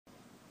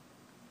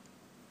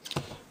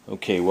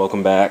Okay,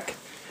 welcome back.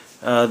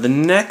 The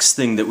next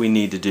thing that we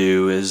need to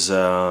do is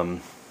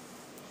kind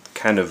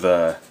of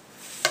a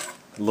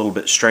little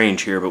bit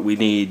strange here, but we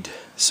need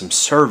some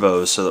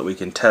servos so that we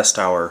can test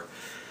our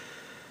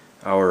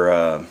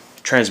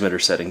transmitter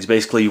settings.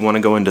 Basically, you want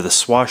to go into the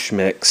swash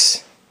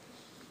mix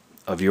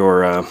of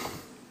your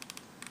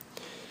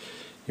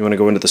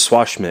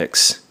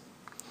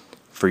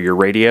for your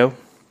radio,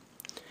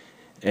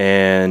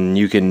 and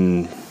you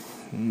can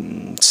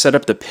set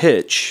up the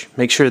pitch.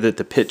 Make sure that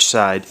the pitch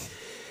side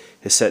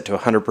is set to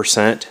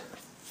 100%,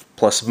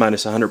 plus or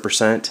minus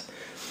 100%,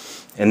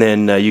 and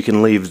then you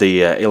can leave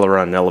the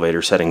aileron and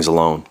elevator settings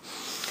alone.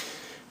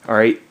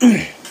 Alright,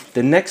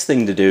 the next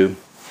thing to do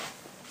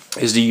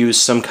is to use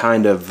some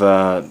kind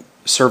of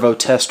servo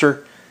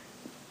tester.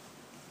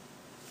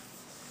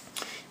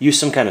 Use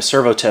some kind of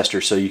servo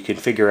tester so you can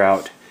figure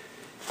out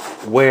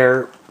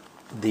where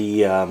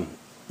the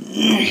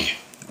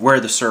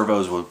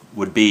servos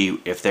would be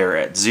if they're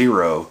at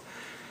 0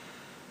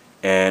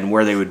 and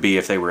where they would be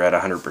if they were at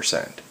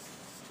 100%.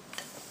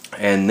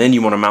 And then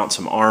you want to mount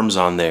some arms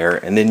on there,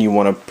 and then you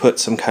want to put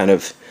some kind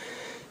of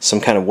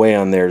way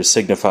on there to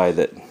signify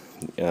that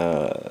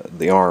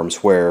the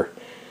arms where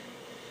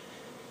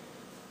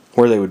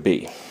they would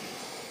be.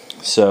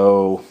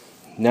 So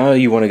now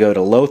you want to go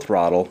to low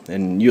throttle,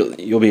 and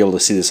you'll be able to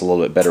see this a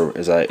little bit better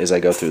as I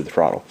go through the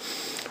throttle.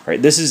 All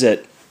right, this is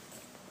at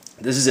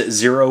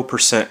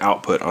 0%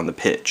 output on the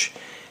pitch,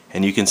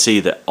 and you can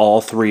see that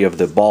all 3 of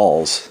the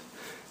balls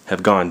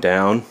have gone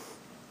down,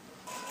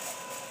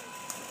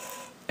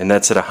 and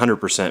that's at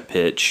 100%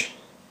 pitch,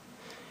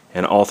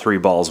 and all 3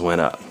 balls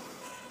went up.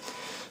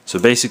 So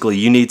basically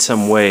you need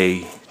some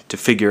way to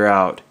figure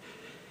out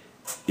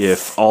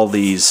if all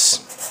these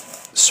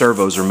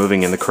servos are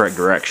moving in the correct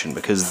direction,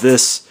 because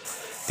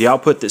the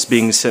output that's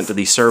being sent to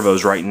these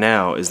servos right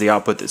now is the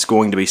output that's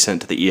going to be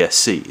sent to the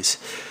ESCs.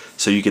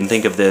 So you can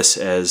think of this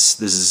as,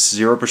 this is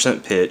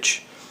 0%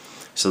 pitch,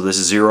 so this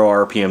is 0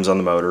 RPMs on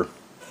the motor.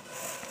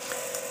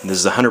 And this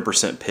is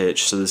 100%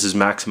 pitch, so this is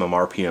maximum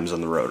RPMs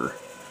on the rotor,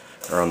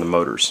 or on the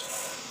motors.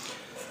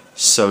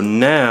 So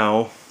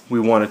now we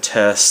want to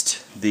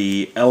test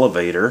the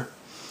elevator,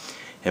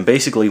 and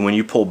basically when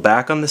you pull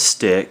back on the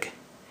stick,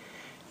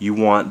 you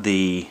want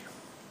the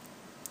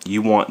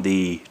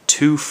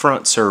 2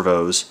 front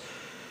servos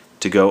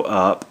to go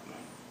up,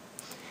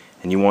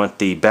 and you want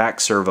the back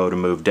servo to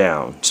move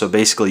down. So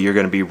basically you're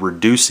going to be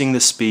reducing the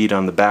speed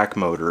on the back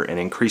motor and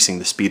increasing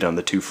the speed on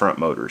the 2 front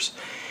motors,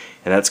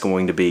 and that's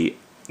going to be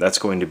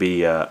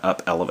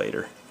up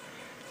elevator.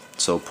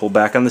 So pull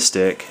back on the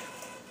stick,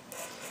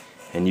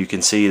 and you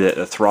can see that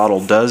the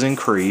throttle does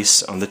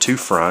increase on the 2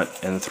 front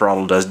and the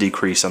throttle does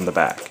decrease on the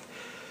back.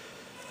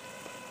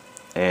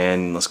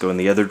 And let's go in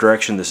the other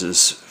direction. This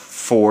is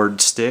forward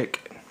stick.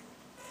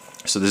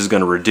 So this is going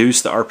to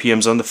reduce the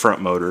RPMs on the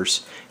front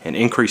motors and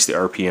increase the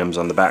RPMs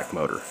on the back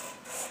motor.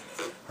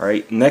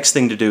 Alright, next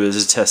thing to do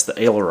is to test the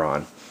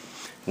aileron.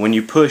 When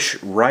you push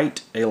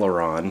right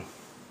aileron,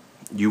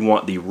 you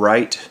want the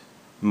right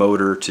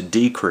motor to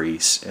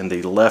decrease and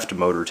the left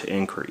motor to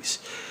increase.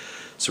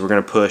 So we're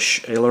going to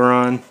push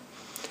aileron,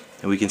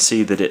 and we can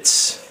see that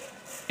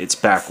it's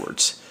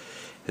backwards.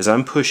 As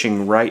I'm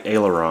pushing right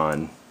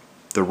aileron,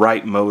 the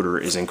right motor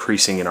is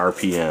increasing in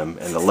RPM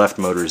and the left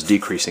motor is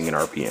decreasing in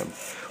RPM,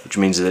 which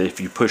means that if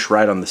you push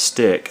right on the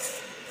stick,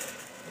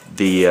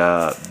 the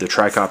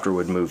Tricopter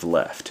would move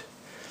left.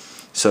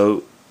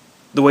 So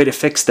the way to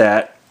fix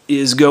that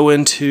is go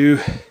into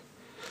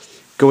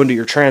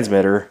your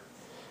transmitter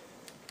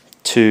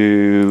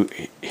to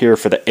here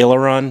for the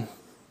aileron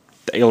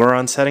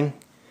setting,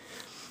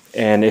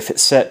 and if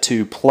it's set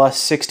to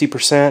plus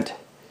 60%,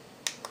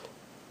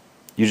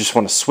 you just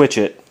want to switch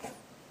it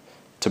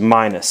to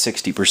minus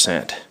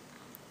 60%.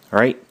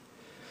 Alright?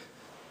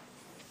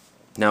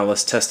 Now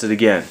let's test it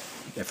again.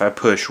 If I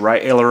push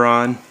right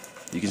aileron,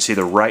 you can see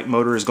the right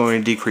motor is going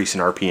to decrease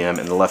in RPM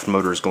and the left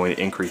motor is going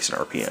to increase in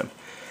RPM.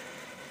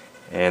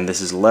 And this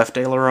is left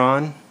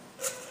aileron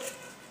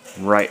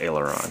and right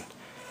aileron.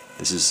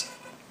 This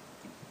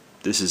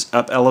is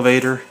up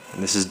elevator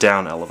and this is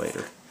down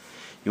elevator.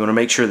 You want to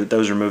make sure that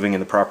those are moving in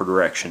the proper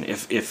direction.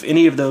 If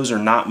any of those are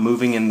not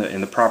moving in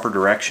the proper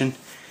direction,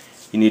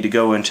 you need to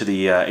go into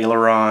the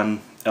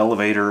aileron,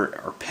 elevator,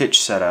 or pitch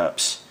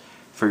setups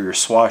for your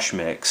swash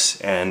mix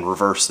and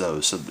reverse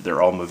those so that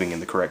they're all moving in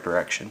the correct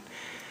direction.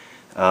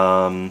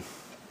 I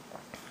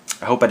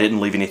hope I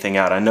didn't leave anything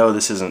out. I know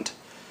this isn't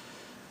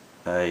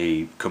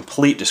a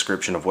complete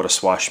description of what a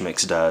swash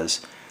mix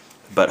does,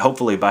 but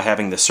hopefully by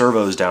having the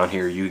servos down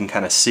here you can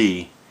kind of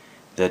see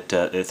that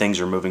things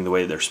are moving the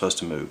way they're supposed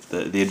to move.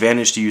 The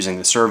advantage to using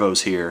the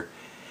servos here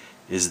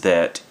is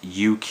that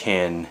you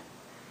can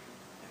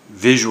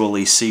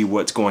visually see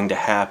what's going to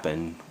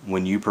happen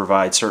when you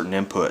provide certain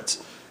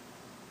inputs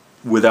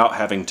without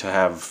having to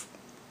have,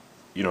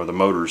 the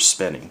motors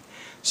spinning.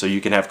 So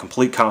you can have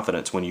complete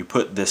confidence when you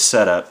put this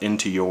setup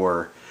into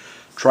your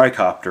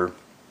Tricopter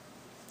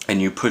and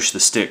you push the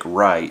stick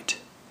right,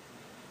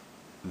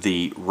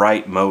 the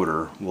right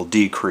motor will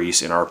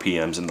decrease in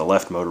RPMs and the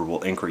left motor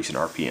will increase in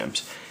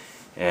RPMs.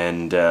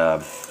 and you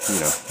know,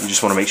 you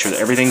just want to make sure that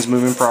everything's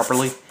moving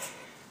properly.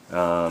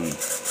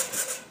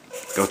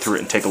 Go through it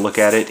and take a look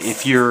at it.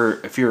 If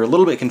you're a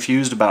little bit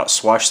confused about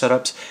swash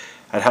setups,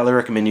 I'd highly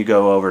recommend you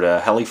go over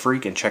to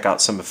HeliFreak and check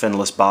out some of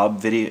Finless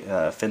Bob's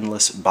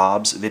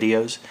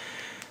videos.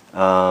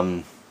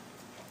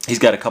 He's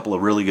got a couple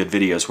of really good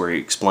videos where he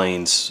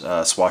explains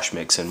swash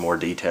mix in more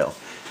detail.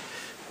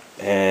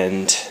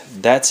 And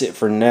that's it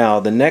for now.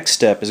 The next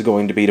step is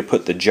going to be to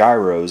put the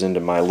gyros into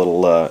my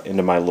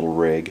little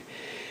rig,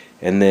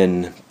 and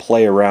then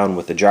play around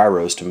with the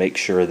gyros to make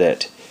sure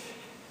that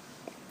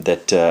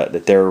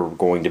they're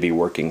going to be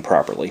working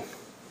properly.